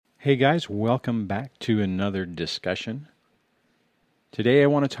Hey guys, welcome back to another discussion. Today I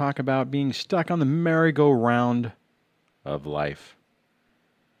want to talk about being stuck on the merry-go-round of life.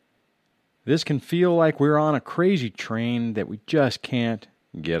 This can feel like we're on a crazy train that we just can't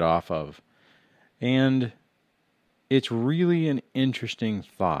get off of. And it's really an interesting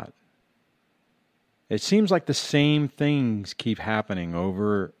thought. It seems like the same things keep happening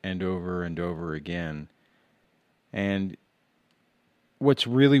over and over and over again. And what's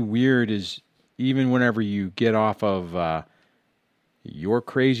really weird is even whenever you get off of your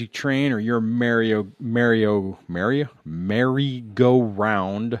crazy train or your merry-go-round,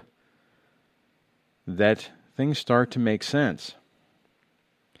 that things start to make sense.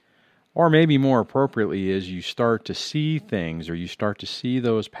 Or maybe more appropriately is you start to see things or you start to see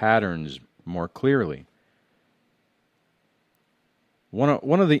those patterns more clearly.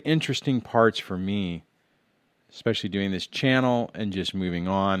 One of the interesting parts for me, especially doing this channel and just moving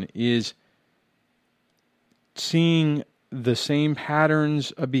on, is seeing the same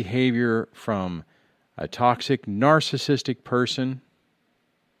patterns of behavior from a toxic, narcissistic person.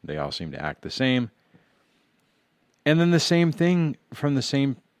 They all seem to act the same. And then the same thing from the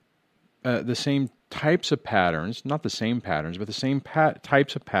same types of patterns, not the same patterns, but the same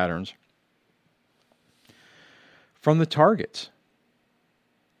types of patterns from the targets.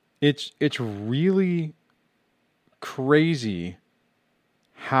 It's really crazy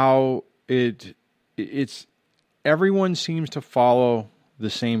how it's everyone seems to follow the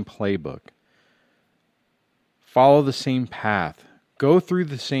same playbook, follow the same path, go through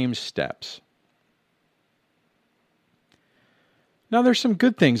the same steps. Now there's some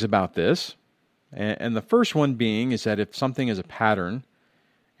good things about this, and the first one being is that if something is a pattern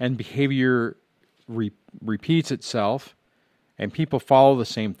and behavior repeats itself and people follow the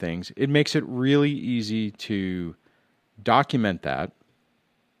same things, it makes it really easy to document that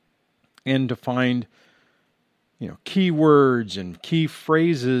and to find, keywords and key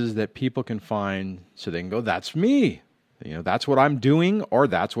phrases that people can find so they can go, that's me. That's what I'm doing, or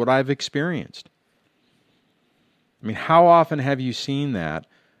that's what I've experienced. I mean, how often have you seen that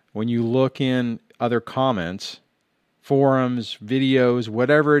when you look in other comments, forums, videos,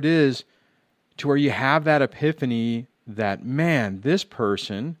 whatever it is, to where you have that epiphany that, man, this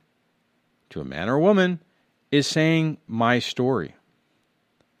person, to a man or a woman, is saying my story.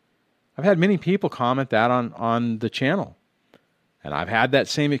 I've had many people comment that on the channel. And I've had that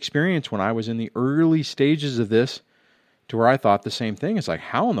same experience when I was in the early stages of this, to where I thought the same thing. It's like,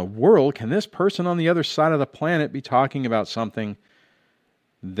 how in the world can this person on the other side of the planet be talking about something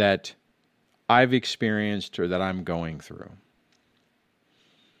that I've experienced or that I'm going through?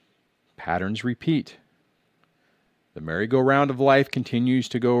 Patterns repeat. The merry-go-round of life continues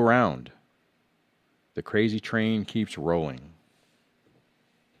to go around. The crazy train keeps rolling.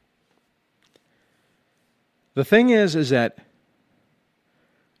 The thing is that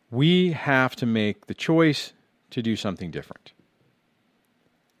we have to make the choice to do something different.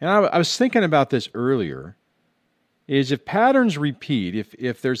 And I was thinking about this earlier, is if patterns repeat,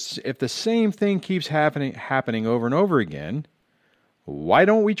 if the same thing keeps happening over and over again, why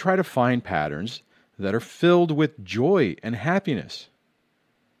don't we try to find patterns that are filled with joy and happiness?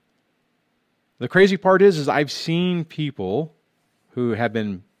 The crazy part is I've seen people who have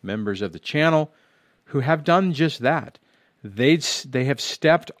been members of the channel who have done just that. They have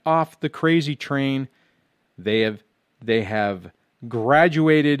stepped off the crazy train. They have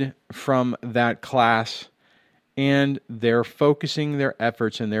graduated from that class, and they're focusing their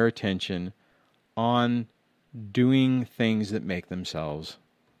efforts and their attention on doing things that make them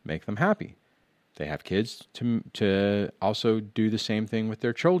happy. They have kids to also do the same thing with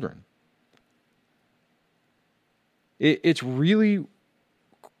their children. It's really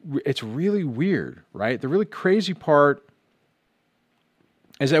weird, right? The really crazy part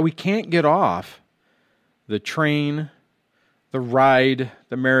is that we can't get off the train, the ride,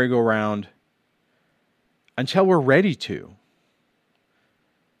 the merry-go-round until we're ready to.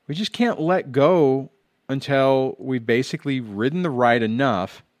 We just can't let go until we've basically ridden the ride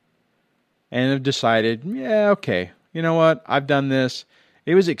enough and have decided, yeah, okay, you know what? I've done this.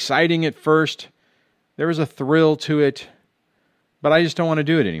 It was exciting at first. There was a thrill to it, but I just don't want to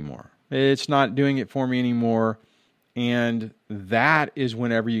do it anymore. It's not doing it for me anymore. And that is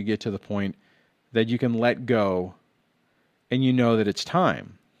whenever you get to the point that you can let go and you know that it's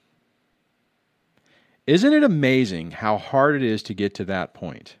time. Isn't it amazing how hard it is to get to that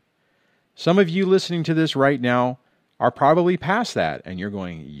point? Some of you listening to this right now are probably past that, and you're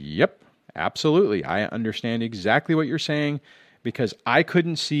going, yep, absolutely. I understand exactly what you're saying, because I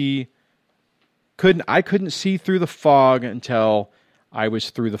couldn't see through the fog until I was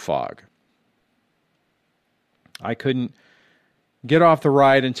through the fog. I couldn't get off the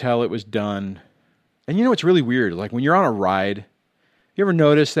ride until it was done. And you know, it's really weird. Like when you're on a ride, you ever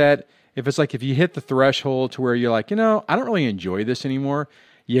notice that if you hit the threshold to where you're like, I don't really enjoy this anymore,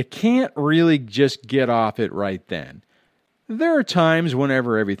 you can't really just get off it right then. There are times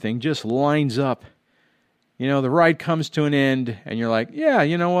whenever everything just lines up. The ride comes to an end and you're like, yeah,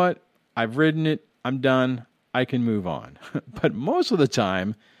 you know what? I've ridden it. I'm done. I can move on. But most of the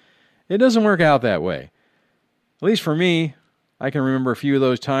time, it doesn't work out that way. At least for me, I can remember a few of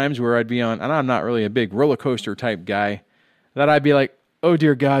those times where I'd be on, and I'm not really a big roller coaster type guy, that I'd be like, oh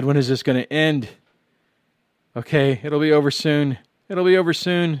dear God, when is this going to end? Okay, it'll be over soon. It'll be over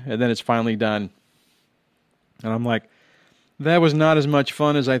soon. And then it's finally done. And I'm like, that was not as much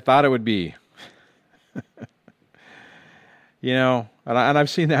fun as I thought it would be. And I've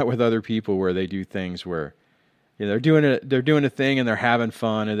seen that with other people where they do things where they're doing a thing and they're having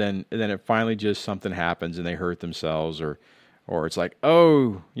fun, and then it finally just something happens and they hurt themselves, or it's like,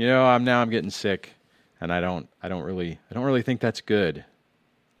 oh, I'm getting sick, and I don't really think that's good.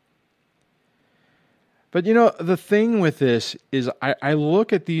 But the thing with this is I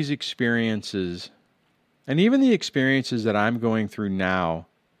look at these experiences, and even the experiences that I'm going through now,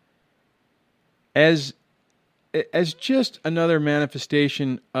 as just another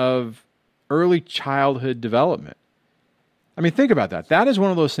manifestation of early childhood development. I mean, think about that. That is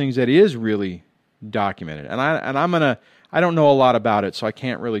one of those things that is really documented. And I don't know a lot about it, so I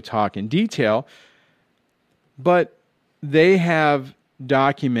can't really talk in detail, but they have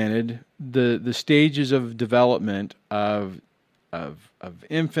documented the stages of development of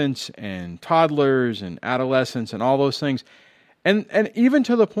infants and toddlers and adolescents and all those things. And even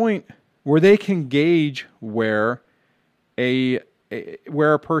to the point where they can gauge where a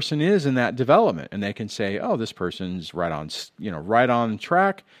person is in that development, and they can say, "Oh, this person's right on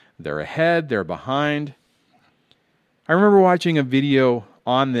track. They're ahead. They're behind." I remember watching a video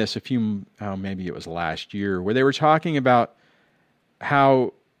on this maybe it was last year, where they were talking about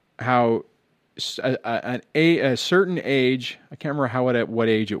how a certain age, I can't remember what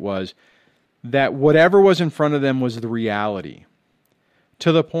age it was, that whatever was in front of them was the reality.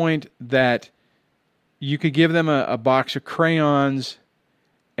 To the point that you could give them a box of crayons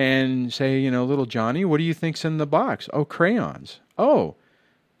and say, little Johnny, what do you think's in the box? Oh, crayons. Oh,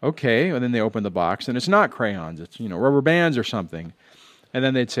 okay. And then they open the box and it's not crayons. It's, rubber bands or something. And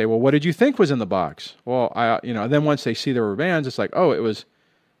then they'd say, well, what did you think was in the box? Well, then once they see the rubber bands, it's like, oh, it was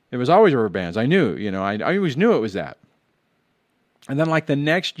always rubber bands. I knew, I always knew it was that. And then like the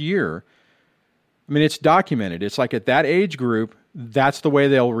next year, it's documented. It's like at that age group, that's the way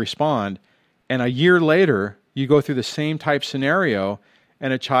they'll respond. And a year later, you go through the same type scenario,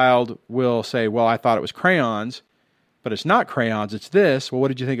 and a child will say, well, I thought it was crayons, but it's not crayons, it's this. Well, what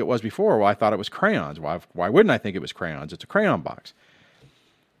did you think it was before? Well, I thought it was crayons. Why wouldn't I think it was crayons? It's a crayon box.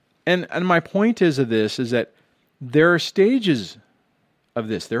 And my point is that there are stages of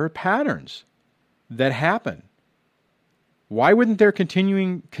this. There are patterns that happen. Why wouldn't there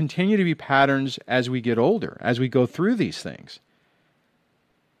continue to be patterns as we get older, as we go through these things?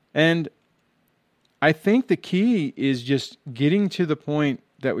 And I think the key is just getting to the point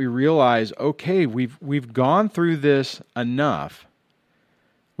that we realize, okay, we've gone through this enough.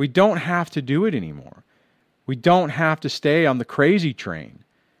 We don't have to do it anymore. We don't have to stay on the crazy train.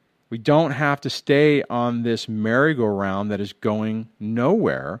 We don't have to stay on this merry-go-round that is going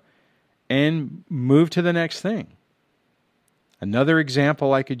nowhere, and move to the next thing. Another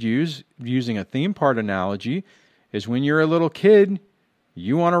example I could use, using a theme park analogy, is when you're a little kid,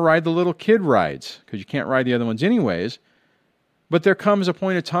 you want to ride the little kid rides because you can't ride the other ones anyways. But there comes a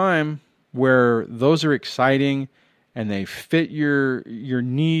point of time where those are exciting and they fit your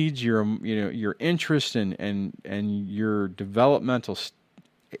needs, your interest and your developmental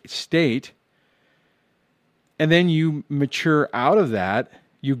state. And then you mature out of that,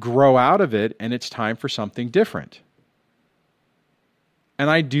 you grow out of it, and it's time for something different. And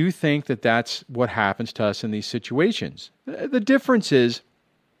I do think that that's what happens to us in these situations. The difference is,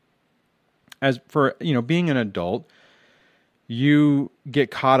 as for being an adult, you get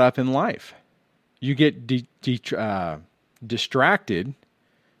caught up in life. You get distracted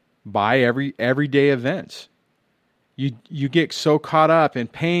by everyday events. You get so caught up in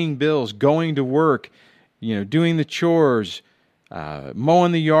paying bills, going to work, doing the chores,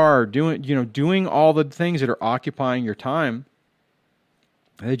 mowing the yard, doing all the things that are occupying your time,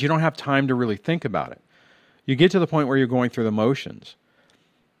 that you don't have time to really think about it. You get to the point where you're going through the motions.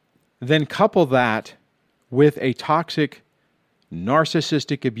 Then couple that with a toxic,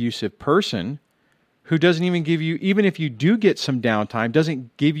 narcissistic, abusive person who doesn't even give you, even if you do get some downtime,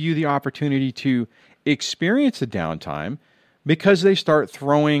 doesn't give you the opportunity to experience the downtime because they start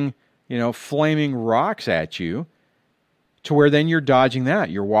throwing, flaming rocks at you to where then you're dodging that.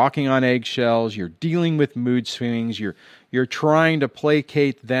 You're walking on eggshells. You're dealing with mood swings. You're trying to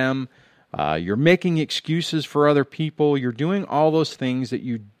placate them. You're making excuses for other people. You're doing all those things that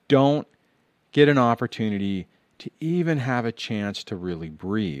you don't get an opportunity to even have a chance to really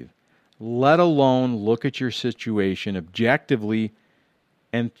breathe, let alone look at your situation objectively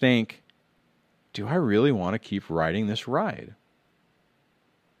and think, do I really want to keep riding this ride?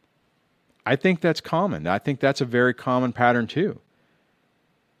 I think that's common. I think that's a very common pattern too.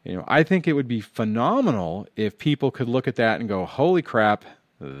 I think it would be phenomenal if people could look at that and go, holy crap,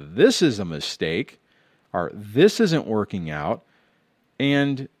 this is a mistake, or this isn't working out,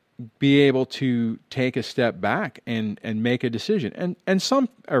 and be able to take a step back and make a decision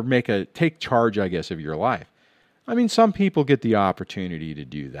take charge, I guess, of your life. I mean, some people get the opportunity to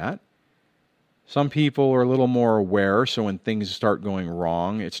do that. Some people are a little more aware, so when things start going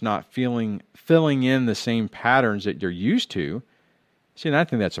wrong, it's not filling in the same patterns that you're used to. See, and I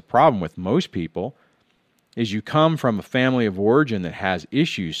think that's a problem with most people, is you come from a family of origin that has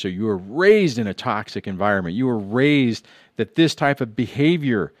issues, so you were raised in a toxic environment. You were raised that this type of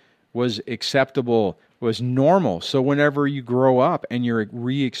behavior was acceptable, was normal. So whenever you grow up and you're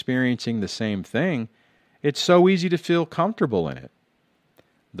re-experiencing the same thing, it's so easy to feel comfortable in it.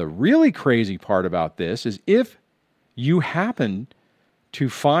 The really crazy part about this is if you happen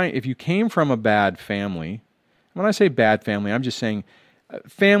to if you came from a bad family, when I say bad family, I'm just saying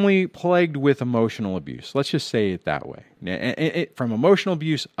family plagued with emotional abuse. Let's just say it that way. From emotional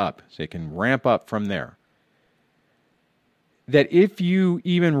abuse up, so it can ramp up from there. That if you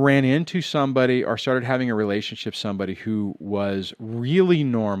even ran into somebody or started having a relationship with somebody who was really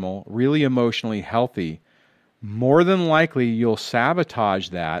normal, really emotionally healthy, more than likely you'll sabotage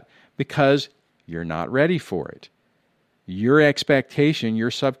that because you're not ready for it. Your expectation, your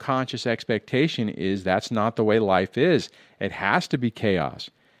subconscious expectation is that's not the way life is. It has to be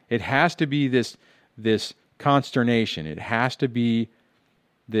chaos. It has to be this consternation. It has to be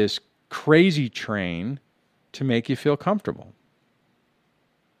this crazy train to make you feel comfortable.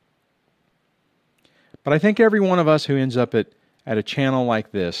 But I think every one of us who ends up at a channel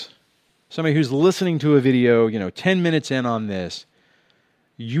like this, somebody who's listening to a video, 10 minutes in on this,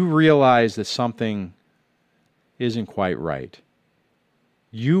 you realize that something isn't quite right.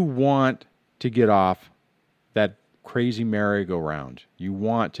 You want to get off that crazy merry-go-round. You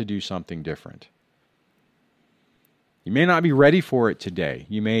want to do something different. You may not be ready for it today.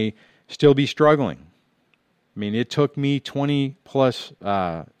 You may still be struggling. I mean, it took me 20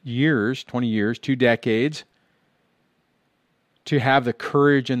 years, 2 decades, to have the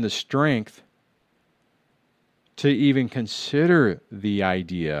courage and the strength to even consider the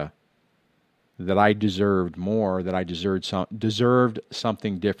idea that I deserved more, that I deserved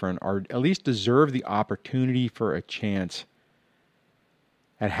something different, or at least deserved the opportunity for a chance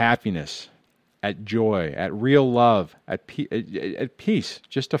at happiness, at joy, at real love, at peace,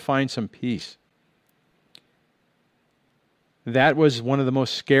 just to find some peace. That was one of the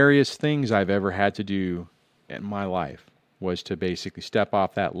most scariest things I've ever had to do in my life, was to basically step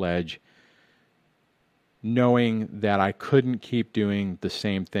off that ledge, knowing that I couldn't keep doing the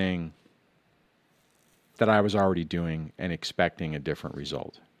same thing that I was already doing and expecting a different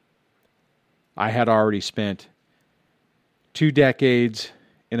result. I had already spent 2 decades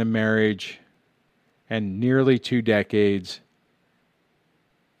in a marriage and nearly 2 decades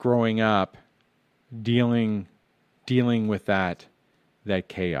growing up dealing with that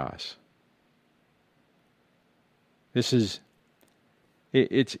chaos. This is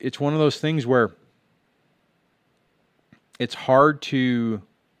it's one of those things where it's hard to,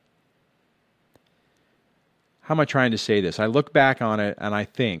 how am I trying to say this? I look back on it and I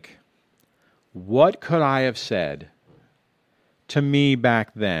think, what could I have said to me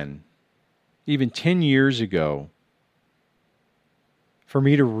back then, even 10 years ago, for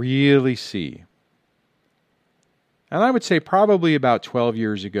me to really see? And I would say probably about 12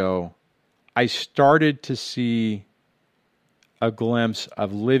 years ago, I started to see a glimpse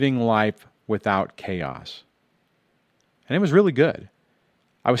of living life without chaos. And it was really good.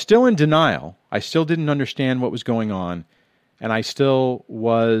 I was still in denial. I still didn't understand what was going on. And I still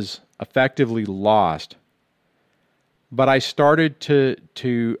was effectively lost. But I started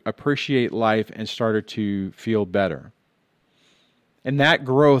to appreciate life and started to feel better. And that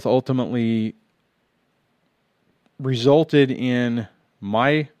growth ultimately resulted in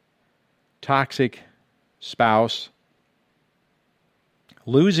my toxic spouse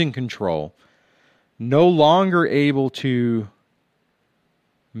losing control, no longer able to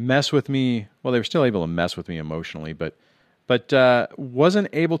mess with me. Well, they were still able to mess with me emotionally, but wasn't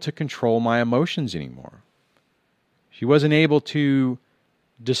able to control my emotions anymore. She wasn't able to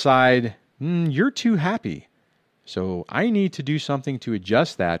decide, you're too happy, so I need to do something to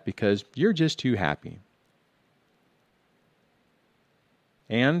adjust that because you're just too happy.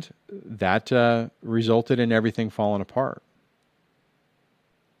 And that resulted in everything falling apart.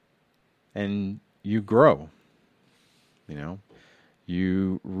 And you grow.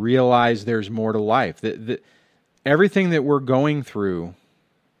 You realize there's more to life. Everything that we're going through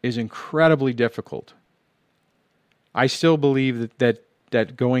is incredibly difficult. I still believe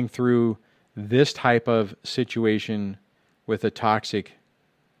that going through this type of situation with a toxic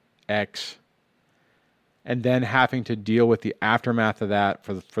ex and then having to deal with the aftermath of that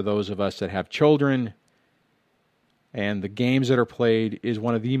for those of us that have children and the games that are played is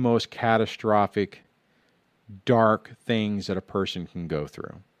one of the most catastrophic, dark things that a person can go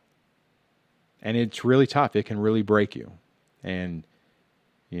through. And it's really tough. It can really break you. And,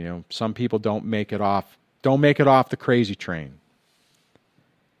 some people don't make it off the crazy train.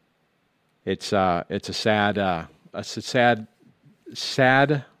 It's a sad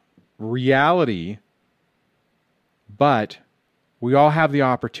reality, but we all have the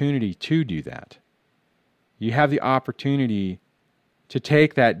opportunity to do that. You have the opportunity to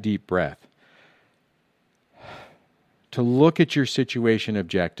take that deep breath, to look at your situation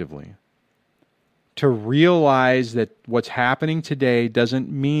objectively, to realize that what's happening today doesn't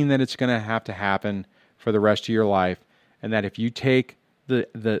mean that it's going to happen for the rest of your life, and that if you take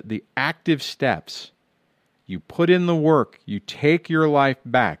the active steps, you put in the work, you take your life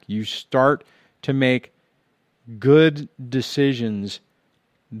back, you start to make good decisions,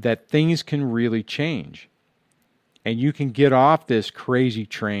 that things can really change. And you can get off this crazy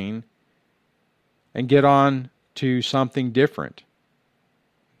train and get on to something different,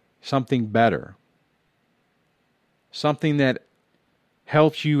 something better, something that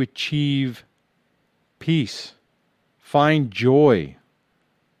helps you achieve peace, find joy,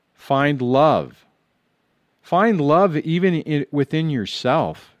 find love. Find love even within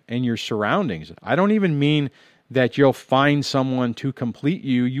yourself and your surroundings. I don't even mean that you'll find someone to complete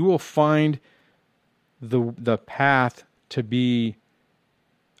you. You will find the path to be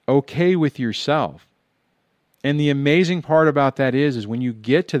okay with yourself. And the amazing part about that is when you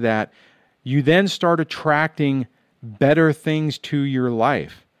get to that, you then start attracting better things to your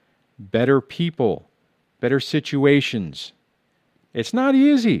life, better people, better situations. It's not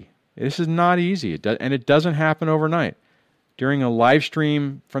easy. This is not easy. And it doesn't happen overnight. During a live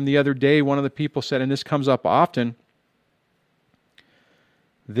stream from the other day, one of the people said, and this comes up often,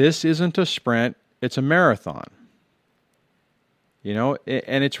 this isn't a sprint, it's a marathon. And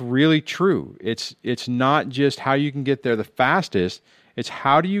it's really true. It's not just how you can get there the fastest, it's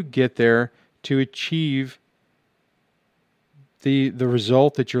how do you get there to achieve the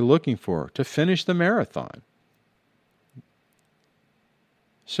result that you're looking for, to finish the marathon.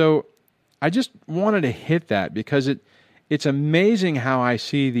 So I just wanted to hit that because it's amazing how I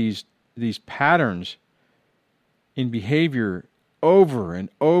see these patterns in behavior over and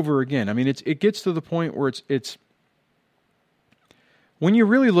over again. I mean, it gets to the point where it's when you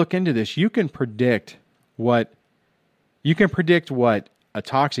really look into this, you can predict what a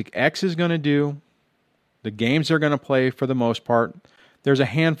toxic ex is going to do, the games they're going to play for the most part. There's a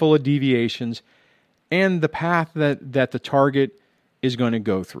handful of deviations, and the path that the target is going to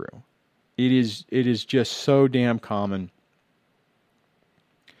go through. It is just so damn common.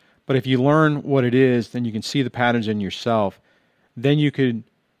 But if you learn what it is, then you can see the patterns in yourself. Then you could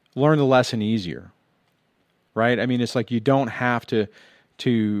learn the lesson easier, right? I mean, it's like you don't have to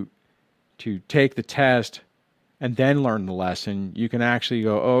take the test and then learn the lesson. You can actually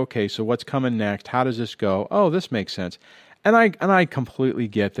go, oh, okay, so what's coming next? How does this go? Oh, this makes sense. And I completely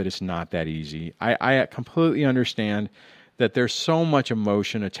get that it's not that easy. I completely understand that there's so much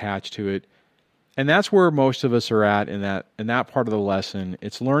emotion attached to it. And that's where most of us are at in that part of the lesson.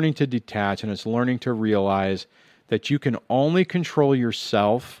 It's learning to detach, and it's learning to realize that you can only control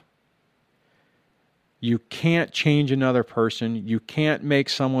yourself. You can't change another person. You can't make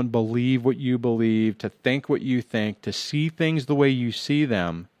someone believe what you believe, to think what you think, to see things the way you see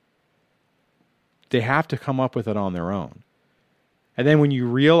them. They have to come up with it on their own. And then when you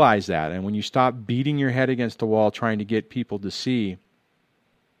realize that, and when you stop beating your head against the wall trying to get people to see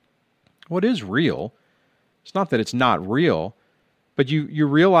what is real, it's not that it's not real, but you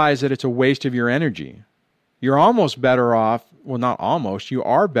realize that it's a waste of your energy. You're almost better off, well, not almost, you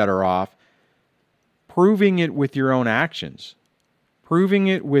are better off proving it with your own actions, proving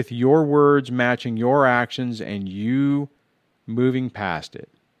it with your words matching your actions and you moving past it.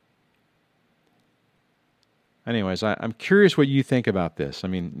 Anyways, I'm curious what you think about this. I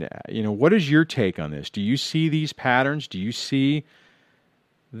mean, what is your take on this? Do you see these patterns? Do you see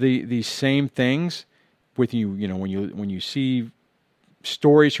these same things with you? When you see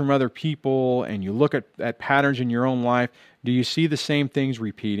stories from other people and you look at patterns in your own life, do you see the same things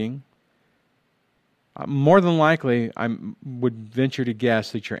repeating? More than likely, I would venture to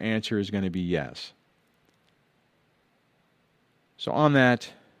guess that your answer is going to be yes. So on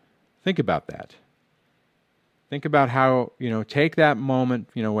that, think about that. Think about how, take that moment,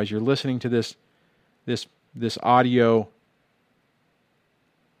 as you're listening to this audio,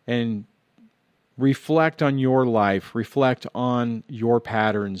 and reflect on your life, reflect on your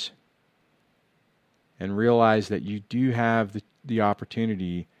patterns, and realize that you do have the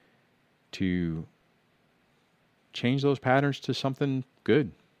opportunity to change those patterns to something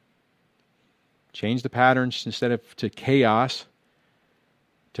good. Change the patterns instead of to chaos,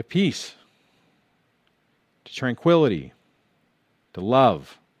 to peace, to tranquility, to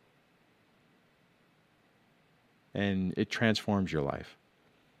love. And it transforms your life.